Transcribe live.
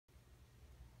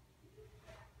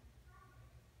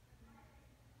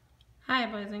Hi,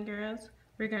 boys and girls.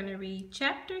 We're going to read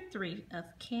Chapter 3 of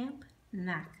Camp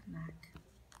Knock Knock.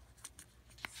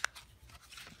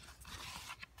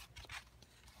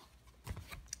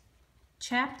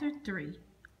 Chapter 3,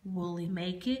 Will he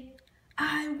make it?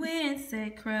 I win,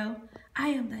 said Crow. I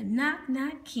am the Knock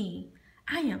Knock King.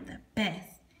 I am the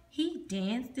best. He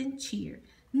danced and cheered.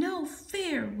 No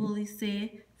fear, Wooly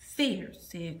said. Fair,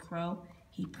 said Crow.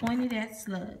 He pointed at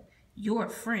Slug. Your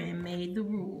friend made the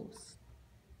rules.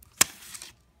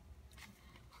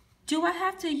 Do I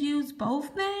have to use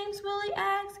both names, Willie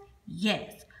asked.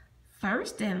 Yes.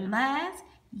 First and last?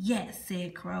 Yes,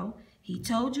 said Crow. He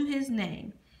told you his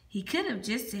name. He could have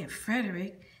just said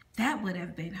Frederick. That would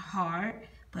have been hard.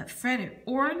 But Frederick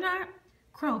or not,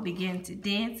 Crow began to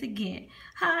dance again.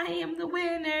 I am the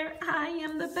winner. I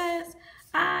am the best.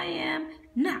 I am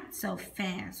not so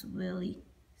fast, Willie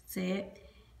said.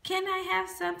 Can I have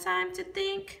some time to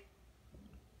think?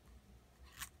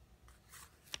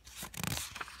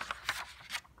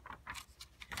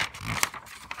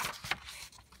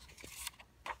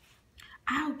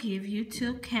 I'll give you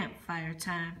till campfire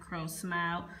time, Crow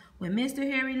smiled. When Mr.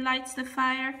 Harry lights the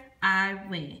fire, I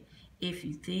win. If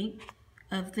you think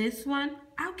of this one,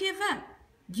 I'll give up.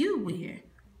 You will.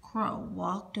 Crow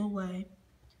walked away.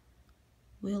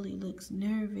 Willie looks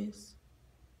nervous.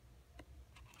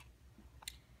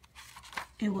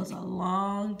 It was a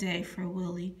long day for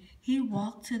Willie. He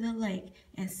walked to the lake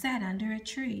and sat under a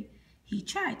tree. He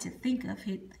tried to think of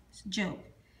his joke.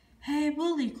 Hey,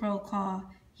 Willie, Crow called.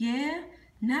 Yeah?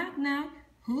 Knock, knock.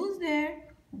 Who's there?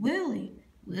 Willie.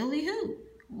 Willie who?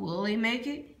 Willie make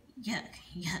it? Yuck,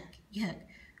 yuck, yuck.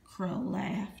 Crow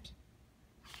laughed.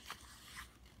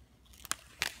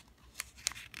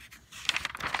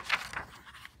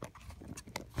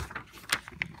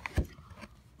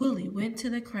 Willie went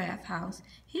to the craft house.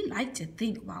 He liked to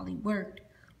think while he worked.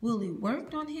 Willie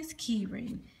worked on his key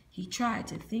ring. He tried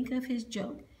to think of his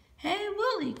joke. Hey,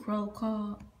 Willie, Crow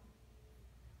called.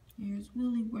 Here's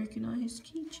Willie working on his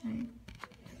keychain.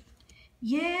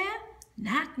 Yeah?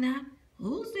 Knock, knock.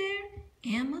 Who's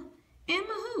there? Emma.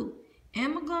 Emma who?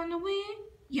 Emma gonna win?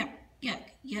 Yuck, yuck,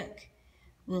 yuck.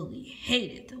 Willie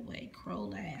hated the way Crow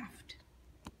laughed.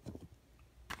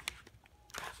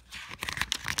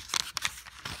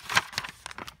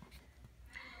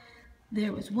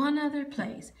 There was one other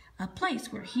place, a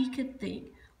place where he could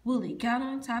think. Willie got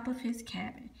on top of his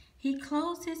cabin. He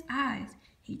closed his eyes.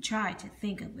 He tried to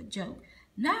think of a joke.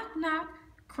 Knock, knock.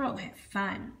 Crow had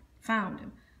found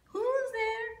him. Who's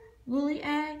there? Willie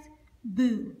asked.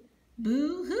 Boo.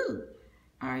 Boo hoo.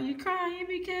 Are you crying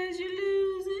because you're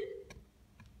losing?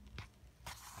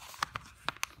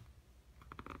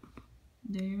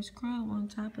 There's Crow on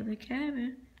top of the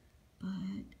cabin.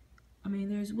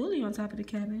 There's Willie on top of the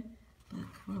cabin.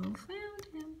 But Crow found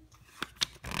him.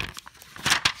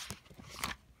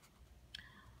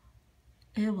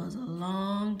 It was a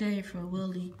long day for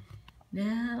Willie.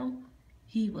 Now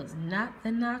he was not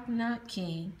the Knock Knock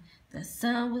King. The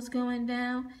sun was going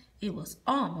down. It was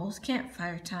almost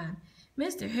campfire time.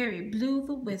 Mr. Harry blew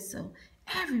the whistle.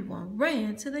 Everyone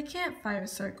ran to the campfire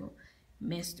circle.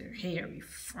 Mr. Harry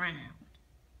frowned.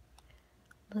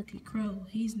 Look at Crow.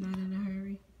 He's not in a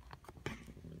hurry.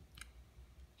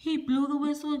 He blew the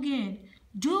whistle again.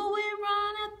 Do we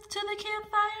run up to the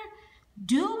campfire?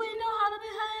 Do we know how to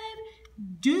behave?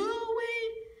 Do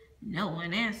we? No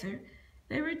one answered.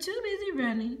 They were too busy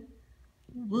running.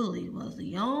 Willie was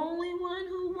the only one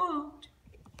who walked.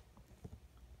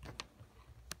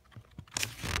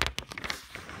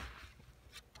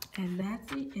 And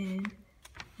that's the end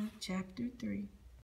of Chapter 3.